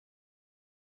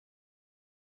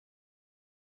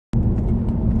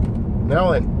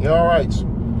Now then, you alright?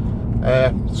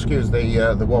 Excuse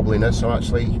the wobbliness, I'm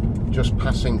actually just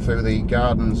passing through the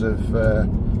gardens of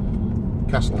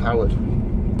Castle Howard.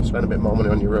 Spend a bit more money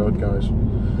on your road, guys.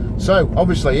 So,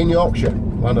 obviously in Yorkshire,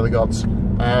 land of the gods,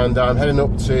 and I'm heading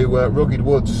up to Rugged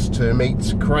Woods to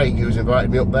meet Craig, who's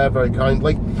invited me up there very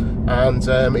kindly, and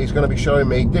he's going to be showing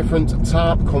me different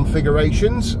tarp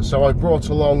configurations. So I brought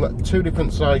along 2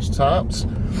 different sized tarps,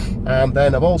 and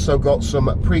then I've also got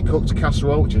some pre-cooked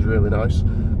casserole, which is really nice,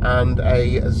 and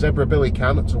a zebra billy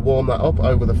can to warm that up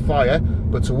over the fire.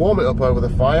 But to warm it up over the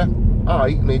fire,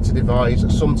 I need to devise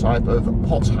some type of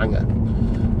pot hanger.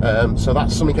 So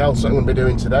that's something else I'm going to be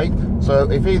doing today. So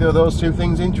if either of those 2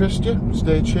 things interest you,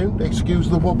 stay tuned. Excuse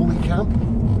the wobbly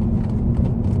can.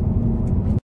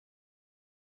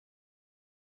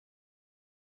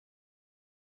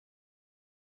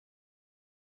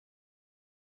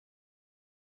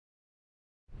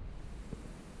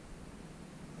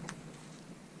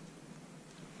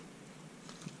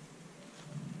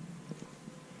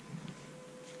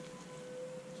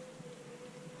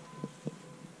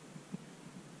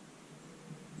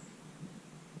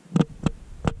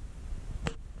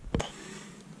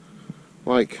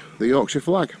 Like the Yorkshire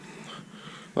flag.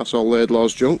 That's all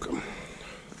Laidlaw's junk.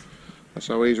 That's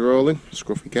how he's rolling.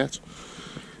 Scruffy cat.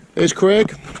 Here's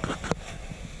Craig.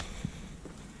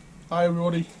 Hi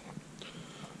everybody.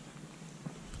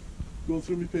 Going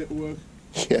through my paperwork.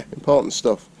 Yeah, important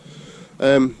stuff.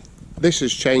 This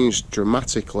has changed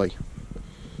dramatically.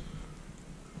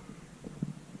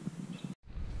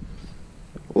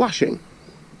 Lashing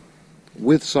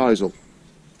with sisal.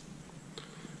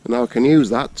 And now I can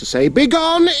use that to say,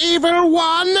 "Begone, evil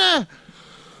one!"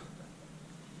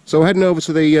 So we're heading over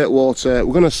to the water.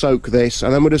 We're going to soak this,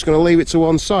 and then we're just going to leave it to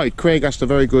one side. Craig asked a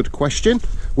very good question,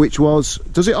 which was,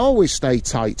 does it always stay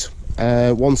tight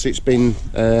once it's been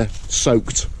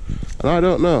soaked? And I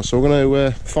don't know, so we're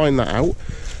going to find that out.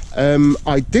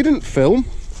 I didn't film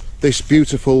this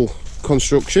beautiful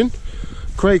construction.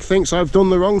 Craig thinks I've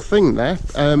done the wrong thing there.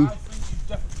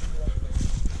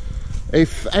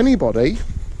 If anybody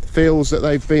feels that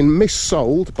they've been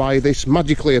missold by this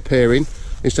magically appearing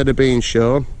instead of being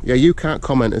shown, yeah, you can't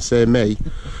comment and say me,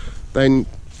 then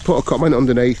put a comment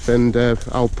underneath, and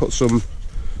I'll put some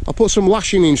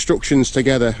lashing instructions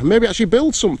together, and maybe actually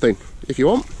build something if you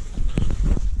want.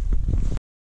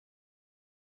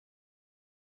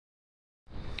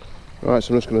 Right,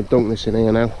 so I'm just going to dunk this in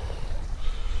here now.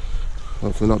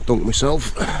 Hopefully not dunk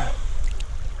myself.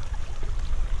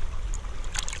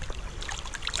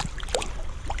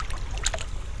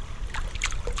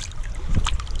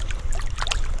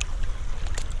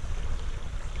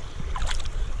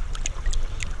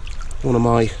 One of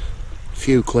my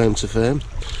few claim to fame.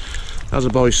 As a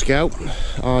Boy Scout,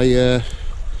 I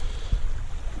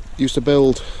used to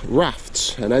build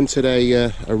rafts and entered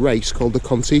a race called the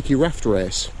Contiki Raft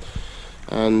Race.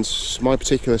 And my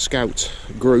particular scout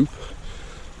group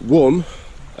won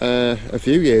a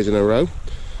few years in a row.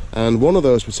 And one of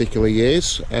those particular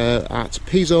years, at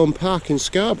P-Zone Park in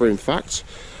Scarborough, in fact,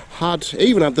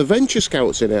 even had the Venture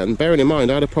Scouts in it. And bearing in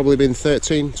mind, I'd have probably been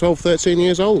 12, 13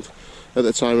 years old at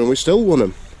the time, and we still won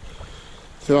them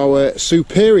through our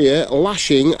superior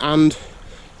lashing and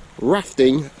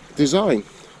rafting design.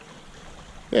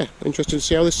 Yeah, interested to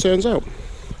see how this turns out.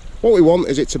 What we want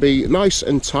is it to be nice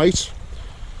and tight.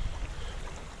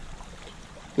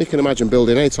 You can imagine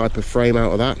building any type of frame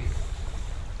out of that.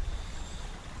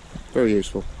 Very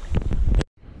useful.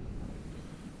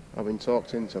 I've been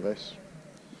talked into this.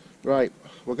 Right,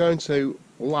 we're going to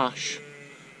lash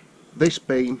this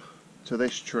beam to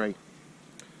this tree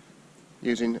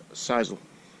using sisal.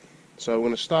 So we're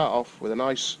going to start off with a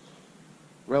nice,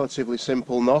 relatively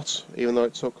simple knot, even though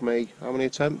it took me how many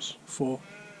attempts? 4.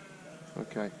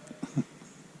 Okay.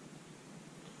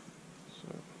 So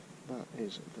that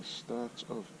is the start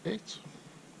of it.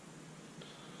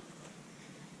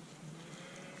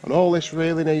 And all this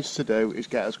really needs to do is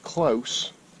get as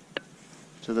close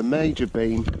to the major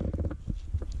beam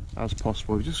as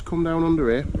possible. We just come down under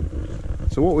here.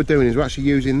 So what we're doing is we're actually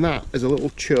using that as a little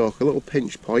choke, a little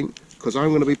pinch point, because I'm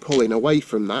going to be pulling away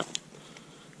from that,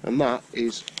 and that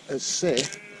is as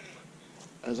safe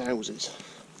as houses.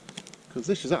 Because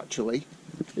this is actually,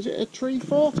 is it a tree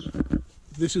fort?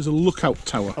 This is a lookout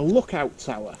tower. A lookout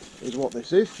tower is what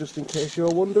this is, just in case you're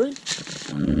wondering.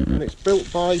 And it's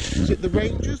built by, is it the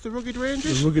Rangers, the Rugged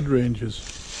Rangers? The Rugged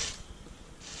Rangers.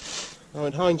 Now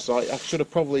in hindsight, I should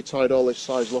have probably tied all this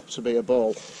sisal up to be a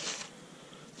ball.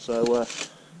 So, could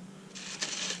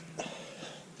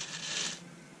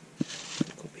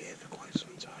be here for quite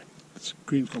some time.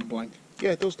 Screen's gone blank.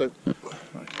 Yeah, it does do.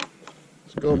 Right.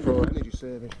 It's GoPro energy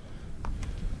saving.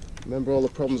 Remember all the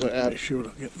problems I had Make sure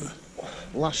I get the...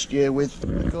 last year with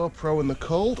the GoPro and the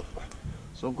cold?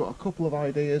 So I've got a couple of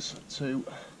ideas to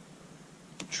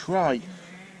try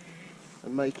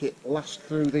and make it last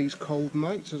through these cold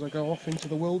nights as I go off into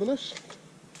the wilderness.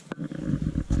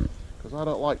 Because I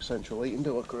don't like central heating,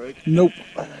 do I, Craig? Nope.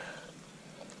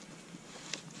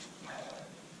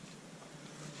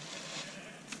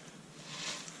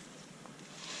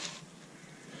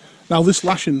 Now this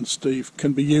lashing, Steve,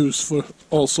 can be used for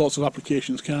all sorts of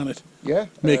applications, can't it? Yeah.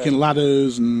 Making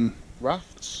ladders and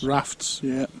rafts,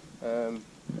 yeah.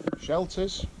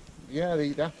 Shelters. Yeah,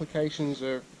 the applications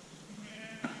are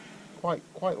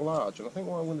quite large, and I think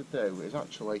what I'm going to do is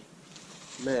actually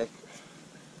make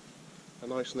a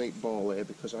nice neat ball here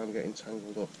because I'm getting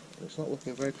tangled up. It's not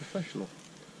looking very professional.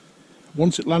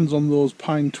 Once it lands on those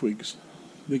pine twigs,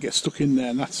 they get stuck in there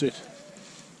and that's it.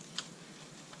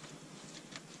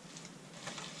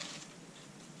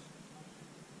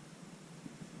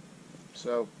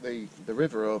 So the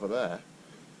river over there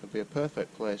would be a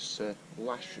perfect place to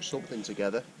lash something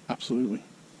together. Absolutely.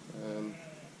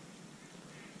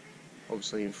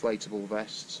 Obviously inflatable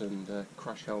vests and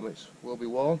crash helmets will be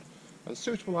worn, and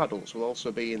suitable adults will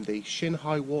also be in the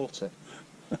shin-high water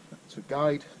to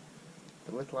guide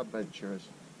the little adventurers.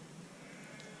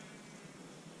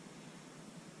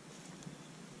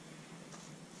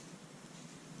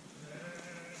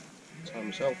 Tie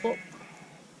myself up.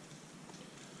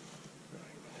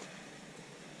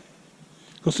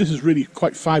 Because this is really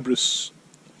quite fibrous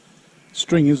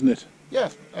string, isn't it? Yeah,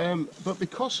 but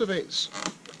because of its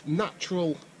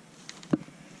natural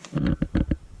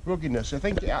ruggedness, I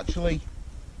think it actually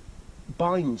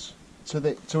binds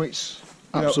to its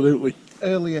Absolutely.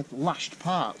 Earlier lashed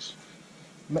parts,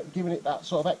 giving it that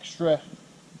sort of extra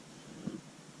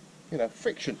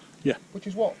friction. Yeah. Which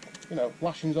is what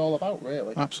lashing's all about,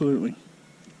 really. Absolutely.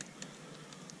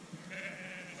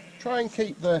 Try and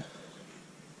keep the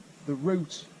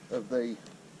root of the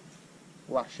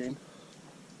lashing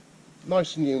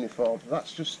nice and uniform.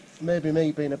 That's just maybe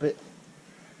me being a bit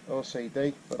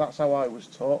OCD, but that's how I was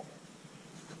taught,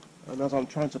 and as I'm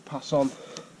trying to pass on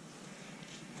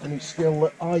any skill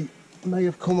that I may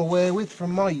have come away with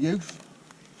from my youth,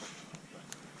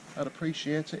 I'd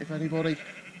appreciate it if anybody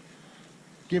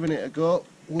giving it a go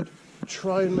would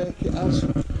try and make it as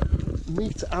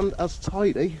neat and as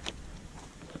tidy.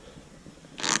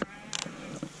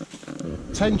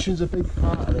 Tension's a big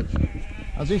part of it.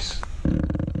 As this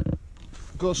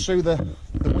goes through the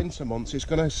winter months, it's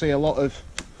going to see a lot of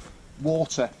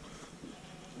water.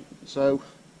 So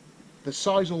the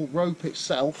sisal rope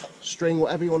itself, string,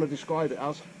 whatever you want to describe it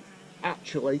as,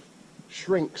 actually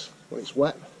shrinks when it's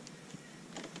wet.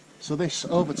 So this,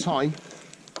 over time,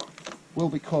 will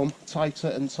become tighter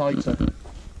and tighter.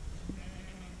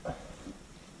 It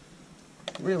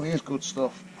really is good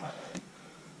stuff.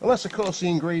 Unless, of course, the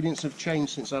ingredients have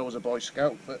changed since I was a Boy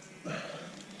Scout, but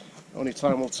only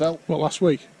time will tell. What, last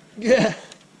week? Yeah.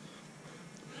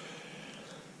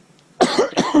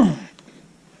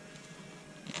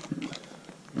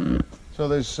 So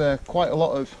there's quite a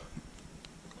lot of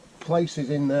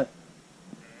places in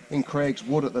Craig's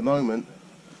Wood at the moment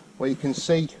where you can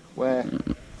see where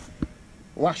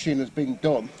lashing has been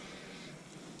done,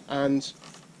 and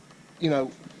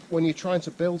when you're trying to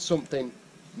build something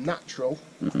natural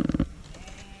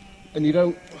and you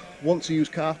don't want to use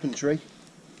carpentry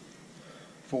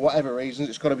for whatever reasons,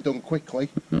 it's got to be done quickly.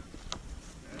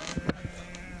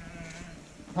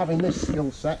 Having this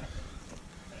skill set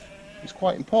is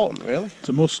quite important, really. It's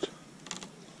a must.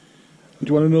 Do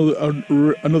you want to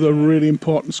know another really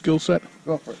important skill set?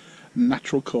 Go for it.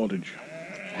 Natural cordage.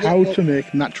 How to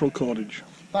make natural cordage.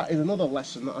 That is another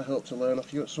lesson that I hope to learn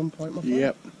off you at some point, my friend.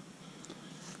 Yep.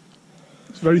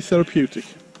 It's very therapeutic.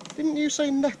 Didn't you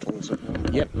say nettles at one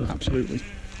point? Yep, absolutely.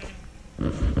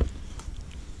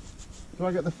 Do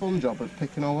I get the fun job of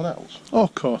picking all the nettles? Oh,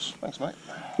 of course. Thanks, mate.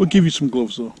 We'll give you some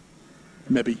gloves, though.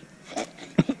 Maybe.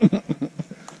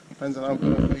 Depends on how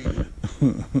good I feel.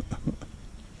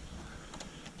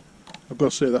 I've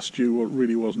got to say, that stew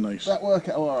really was nice. That work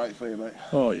out alright for you, mate?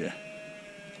 Oh, yeah.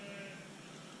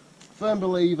 Firm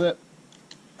believer,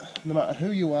 no matter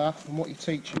who you are and what you're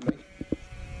teaching me,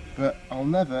 but I'll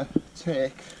never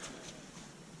take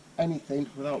anything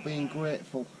without being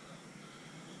grateful.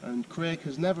 And Craig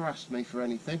has never asked me for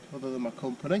anything other than my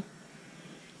company.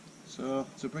 So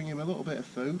to bring him a little bit of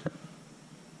food,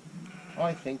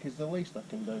 I think is the least I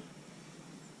can do.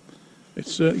 It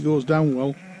certainly goes down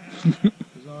well.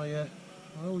 Because I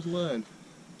always learn.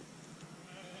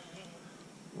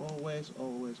 Always,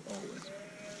 always, always.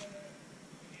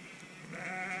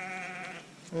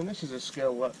 And this is a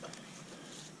skill that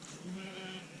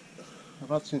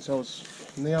had since I was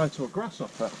knee high to a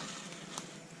grasshopper.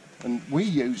 And we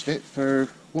used it for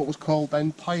what was called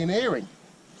then pioneering.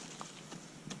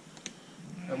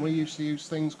 And we used to use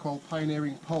things called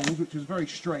pioneering poles, which was very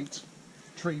straight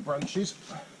tree branches.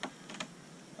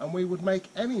 And we would make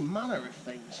any manner of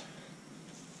things.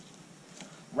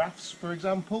 Rafts, for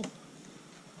example.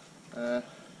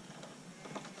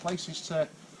 Places to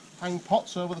hang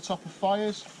pots over the top of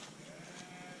fires.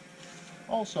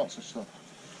 All sorts of stuff.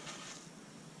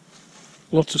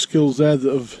 Lots of skills there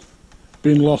that have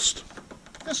been lost.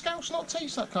 The Scouts not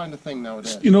teach that kind of thing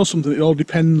nowadays. You know something, it all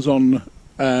depends on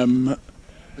The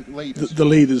leaders. the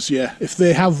leaders, yeah. If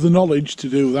they have the knowledge to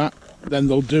do that, then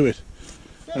they'll do it.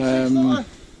 Yeah,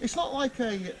 it's not like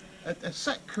a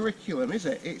set curriculum, is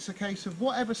it? It's a case of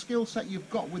whatever skill set you've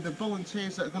got with the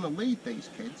volunteers that are going to lead these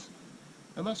kids,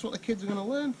 and that's what the kids are going to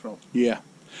learn from. Yeah.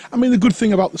 I mean, the good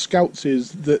thing about the Scouts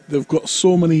is that they've got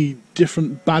so many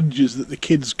different badges that the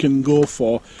kids can go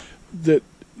for that,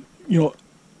 you know,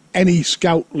 any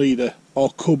Scout leader or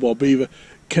cub or beaver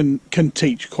can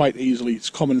teach quite easily. It's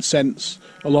common sense.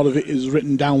 A lot of it is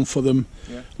written down for them.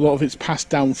 Yeah. A lot of it's passed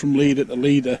down from leader to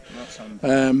leader. That's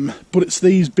handy. But it's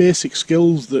these basic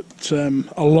skills that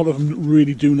a lot of them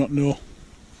really do not know.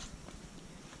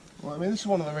 Well, I mean, this is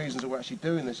one of the reasons that we're actually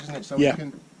doing this, isn't it? So Yeah. we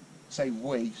can say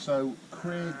we. So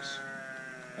Craig's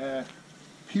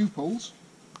pupils,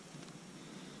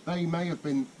 they may have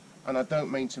been, and I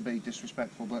don't mean to be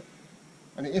disrespectful, but,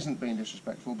 and it isn't being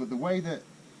disrespectful, but the way that,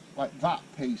 like, that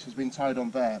piece has been tied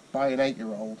on there by an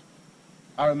 8-year-old,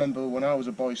 I remember when I was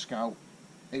a Boy Scout,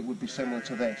 it would be similar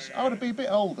to this. I would be a bit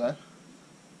older,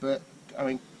 but, I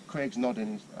mean, Craig's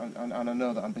nodding, and I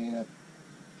know that I'm being a...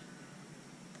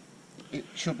 It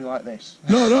should be like this.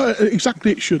 No,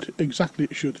 exactly it should. Exactly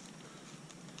it should.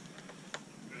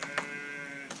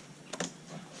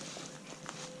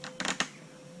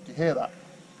 Do you hear that?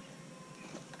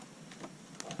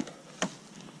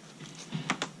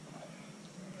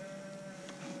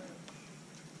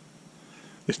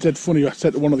 It's dead funny. I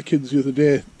said to one of the kids the other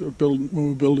day when we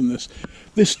were building this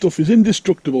stuff is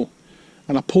indestructible,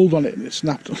 and I pulled on it and it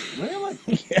snapped. Really?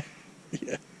 Yeah,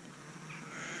 yeah.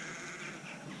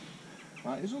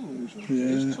 That is unusual. Yeah.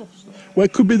 It is tough stuff. Well,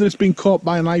 it could be that it's been caught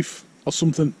by a knife or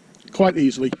something, quite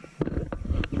easily.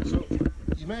 So,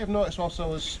 you may have noticed whilst I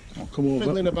was I'll come over.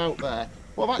 fiddling about there,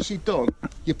 what I've actually done,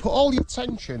 you put all your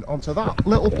tension onto that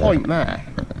little point there,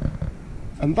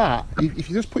 and that, if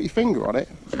you just put your finger on it,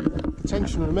 the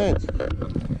tension remains.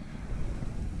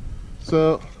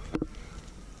 So,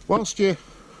 whilst you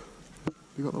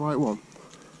got the right one?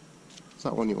 Is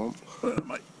that one you want?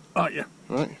 Oh, yeah.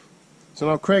 Right. So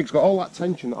now Craig's got all that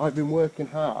tension that I've been working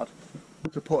hard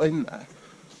to put in there.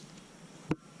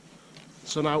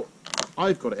 So now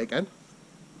I've got it again.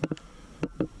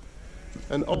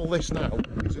 And all this now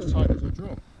is as tight as a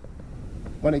drum.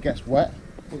 When it gets wet,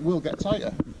 it will get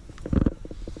tighter.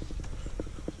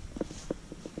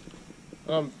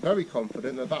 And I'm very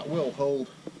confident that that will hold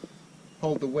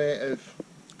the weight of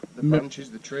the branches,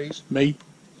 the trees. Me.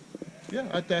 Yeah,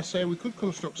 I dare say we could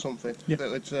construct something Yeah. that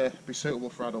would be suitable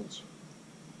for adults.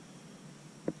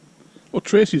 Well,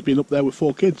 Tracy's been up there with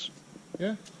 4 kids.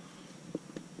 Yeah.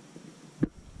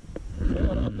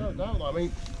 Yeah, I don't doubt that. I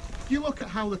mean, if you look at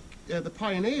how the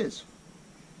pioneers,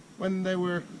 when they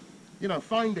were, you know,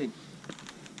 finding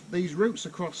these routes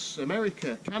across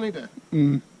America, Canada,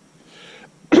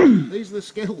 these are the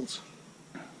skills.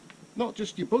 Not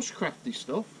just your bushcrafty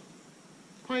stuff,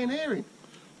 pioneering,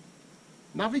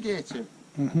 navigating.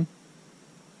 Mm-hmm.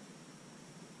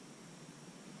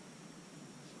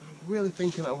 I'm really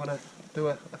thinking I'm going to do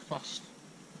a fast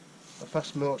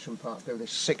motion part, do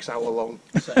this 6-hour-long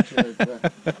section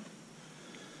of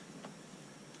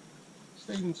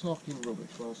Stephen talking rubbish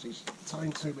whilst he's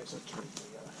tying 2 bits of tree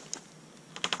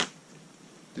together.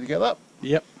 Did you get that?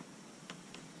 Yep.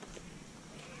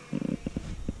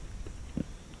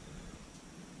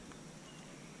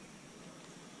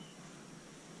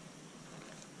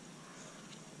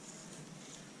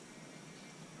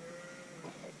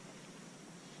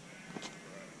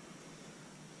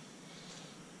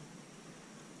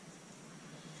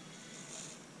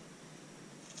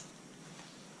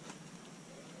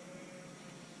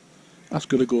 That's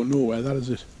going to go nowhere, that is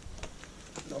it.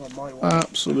 Not on my one.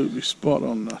 Absolutely spot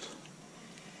on that.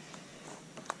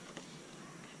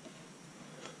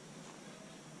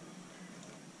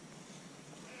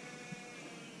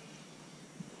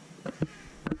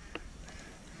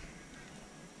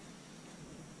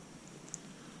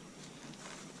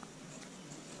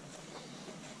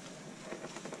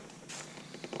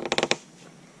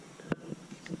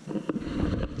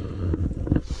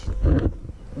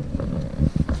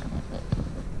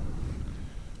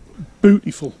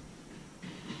 Beautiful.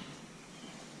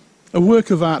 A work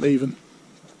of art, even.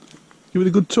 Give it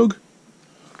a good tug.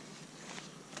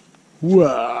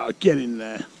 Whoa, get in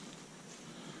there.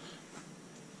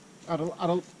 I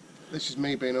don't, this is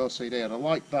me being OCD, and I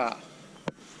like that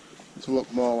to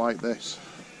look more like this.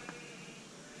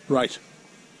 Right.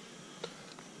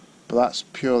 But that's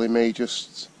purely me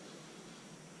just...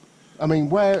 I mean,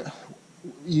 where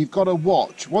you've got to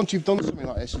watch, once you've done something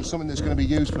like this, and something that's going to be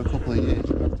used for a couple of years,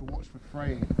 you have to watch for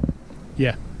fraying.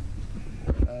 Yeah.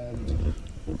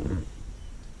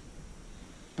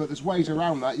 But there's ways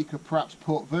around that. You could perhaps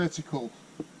put vertical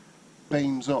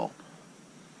beams up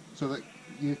so that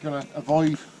you're going to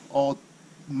avoid or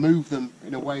move them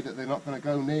in a way that they're not going to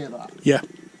go near that. Yeah.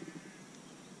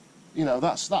 You know,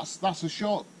 that's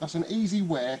an easy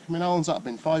way. I mean, how long's that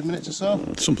been? 5 minutes or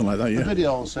so? Something like that, yeah. The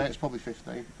video will say it's probably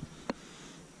 15.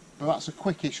 But that's a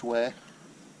quickish way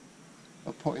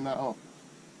of putting that up.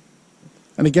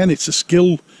 And again, it's a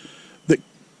skill that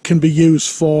can be used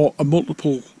for a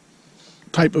multiple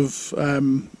type of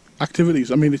activities.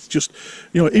 I mean, it's just,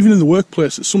 you know, even in the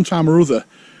workplace, at some time or other,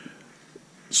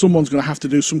 someone's going to have to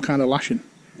do some kind of lashing.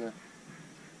 Yeah.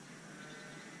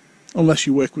 Unless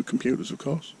you work with computers, of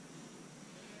course.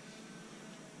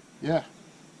 Yeah.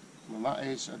 Well, that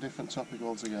is a different topic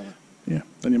altogether. Yeah,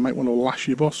 then you might want to lash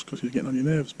your boss because he's getting on your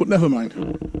nerves. But never mind.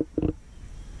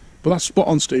 But that's spot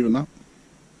on, Stephen, that.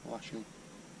 Lashing.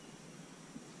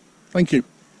 Thank you.